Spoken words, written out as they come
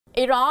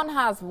Iran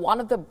has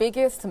one of the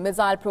biggest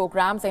missile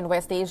programs in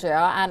West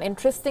Asia, and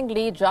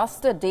interestingly,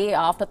 just a day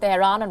after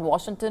Tehran and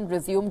Washington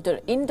resumed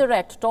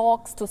indirect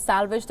talks to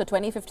salvage the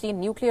 2015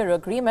 nuclear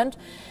agreement,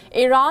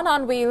 Iran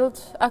unveiled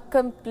a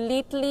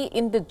completely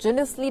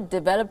indigenously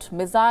developed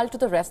missile to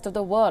the rest of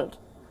the world.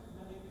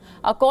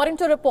 According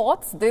to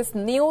reports, this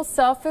new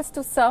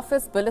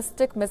surface-to-surface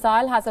ballistic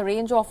missile has a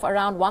range of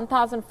around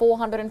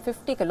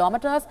 1,450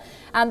 kilometers.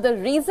 And the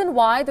reason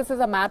why this is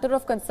a matter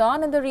of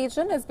concern in the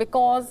region is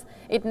because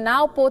it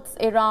now puts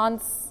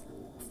Iran's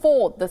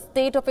fort, the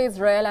state of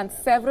Israel, and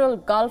several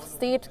Gulf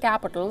state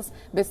capitals,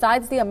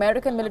 besides the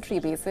American military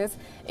bases,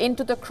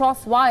 into the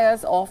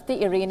crosswires of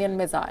the Iranian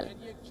missile.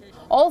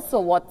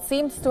 Also, what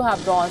seems to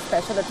have drawn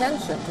special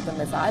attention to the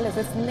missile is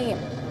its name.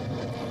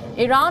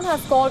 Iran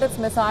has called its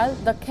missile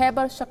the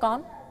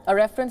Khaibar-buster, a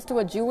reference to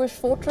a Jewish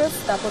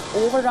fortress that was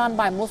overrun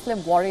by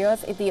Muslim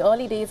warriors in the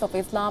early days of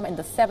Islam in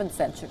the 7th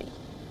century,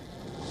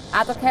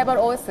 at the Kheibar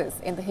oasis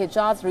in the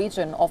Hijaz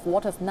region of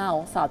what is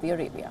now Saudi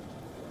Arabia.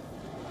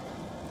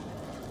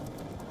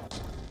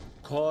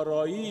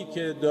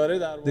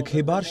 The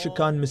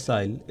Khaibar-buster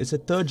missile is a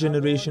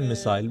third-generation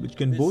missile which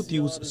can both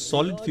use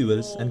solid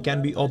fuels and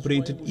can be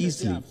operated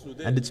easily,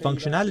 and its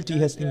functionality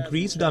has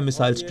increased our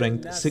missile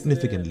strength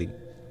significantly.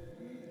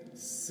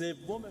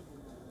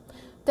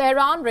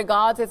 Tehran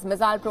regards its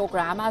missile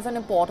program as an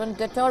important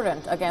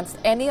deterrent against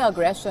any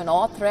aggression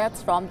or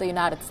threats from the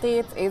United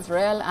States,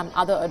 Israel, and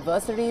other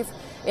adversaries.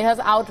 It has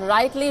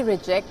outrightly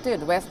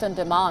rejected Western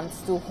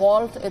demands to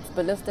halt its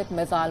ballistic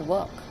missile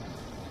work.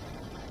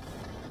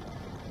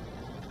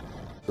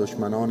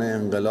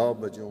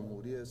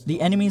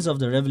 The enemies of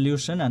the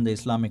revolution and the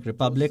Islamic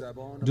Republic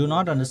do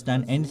not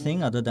understand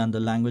anything other than the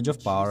language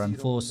of power and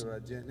force.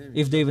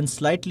 If they even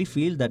slightly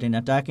feel that in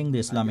attacking the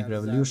Islamic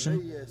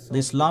revolution, the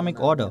Islamic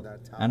order,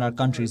 and our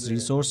country's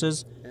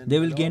resources, they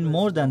will gain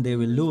more than they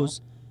will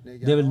lose,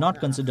 they will not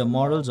consider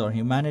morals or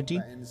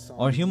humanity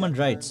or human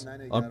rights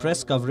or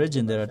press coverage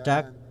in their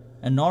attack,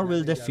 and nor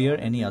will they fear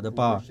any other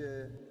power.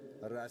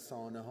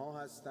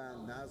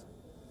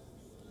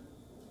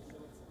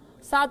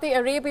 Saudi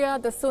Arabia,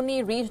 the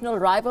Sunni regional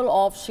rival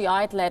of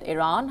Shiite-led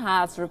Iran,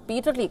 has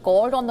repeatedly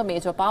called on the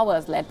major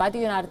powers led by the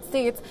United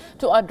States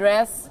to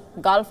address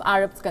Gulf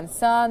Arab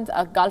concerns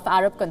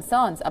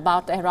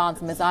about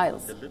Tehran's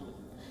missiles.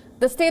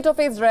 The state of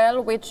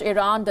Israel, which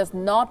Iran does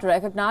not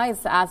recognize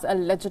as a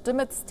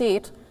legitimate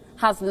state,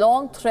 has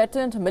long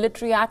threatened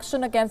military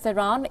action against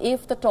Iran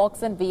if the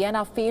talks in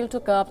Vienna fail to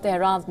curb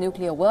Tehran's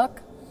nuclear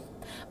work.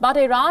 But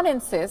Iran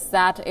insists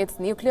that its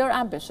nuclear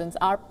ambitions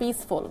are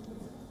peaceful.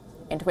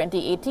 In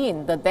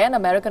 2018, the then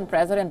American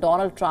President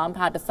Donald Trump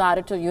had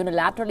decided to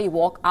unilaterally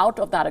walk out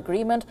of that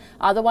agreement,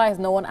 otherwise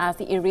known as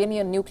the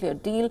Iranian nuclear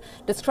deal,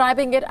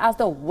 describing it as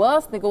the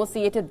worst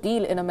negotiated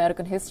deal in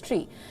American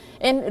history.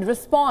 In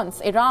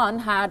response, Iran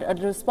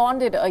had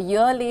responded a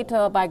year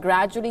later by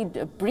gradually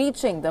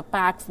breaching the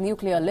pact's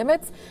nuclear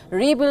limits,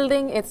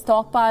 rebuilding its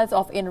stockpiles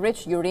of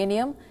enriched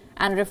uranium,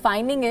 and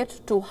refining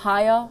it to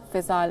higher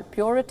fissile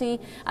purity.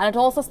 And it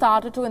also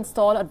started to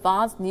install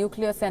advanced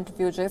nuclear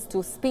centrifuges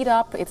to speed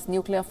up its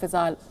nuclear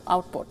fissile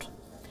output.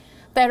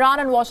 Tehran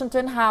and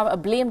Washington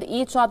have blamed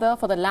each other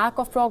for the lack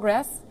of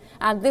progress.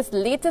 And this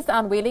latest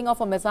unveiling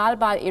of a missile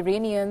by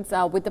Iranians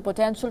with the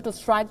potential to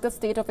strike the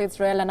state of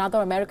Israel and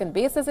other American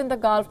bases in the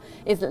Gulf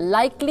is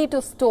likely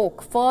to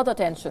stoke further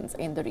tensions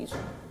in the region.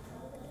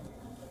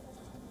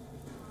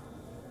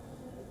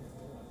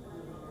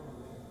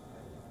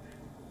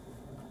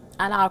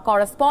 And our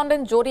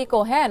correspondent Jody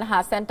Cohen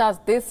has sent us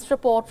this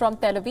report from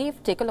Tel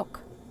Aviv. Take a look.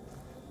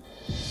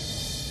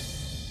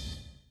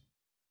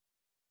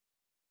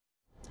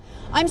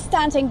 I'm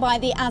standing by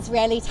the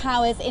Azrieli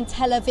Towers in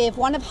Tel Aviv,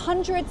 one of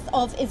hundreds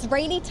of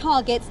Israeli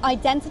targets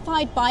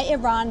identified by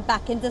Iran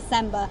back in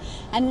December.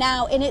 And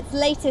now, in its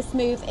latest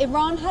move,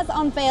 Iran has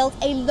unveiled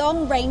a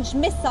long-range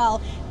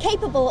missile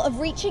capable of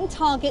reaching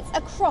targets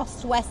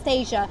across West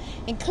Asia,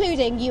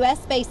 including US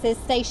bases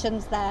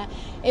stationed there.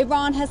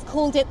 Iran has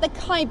called it the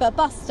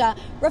Khaibar-buster,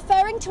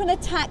 referring to an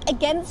attack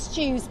against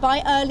Jews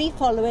by early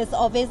followers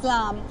of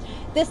Islam.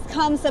 This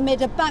comes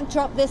amid a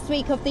backdrop this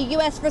week of the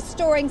US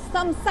restoring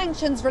some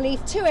sanctions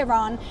relief to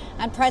Iran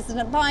and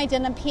President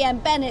Biden and PM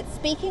Bennett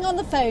speaking on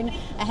the phone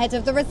ahead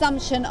of the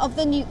resumption of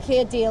the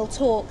nuclear deal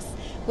talks.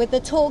 With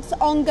the talks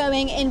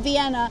ongoing in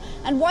Vienna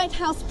and White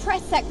House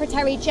Press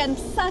Secretary Jen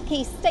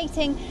Psaki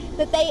stating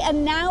that they are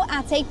now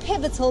at a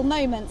pivotal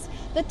moment,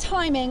 the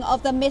timing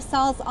of the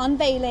missile's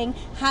unveiling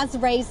has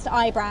raised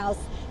eyebrows.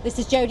 This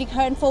is Jody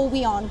Cohen for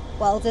WION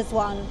World is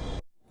One.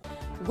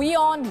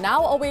 WION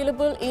now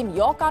available in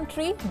your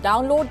country.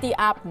 Download the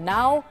app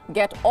now.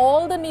 Get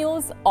all the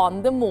news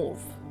on the move.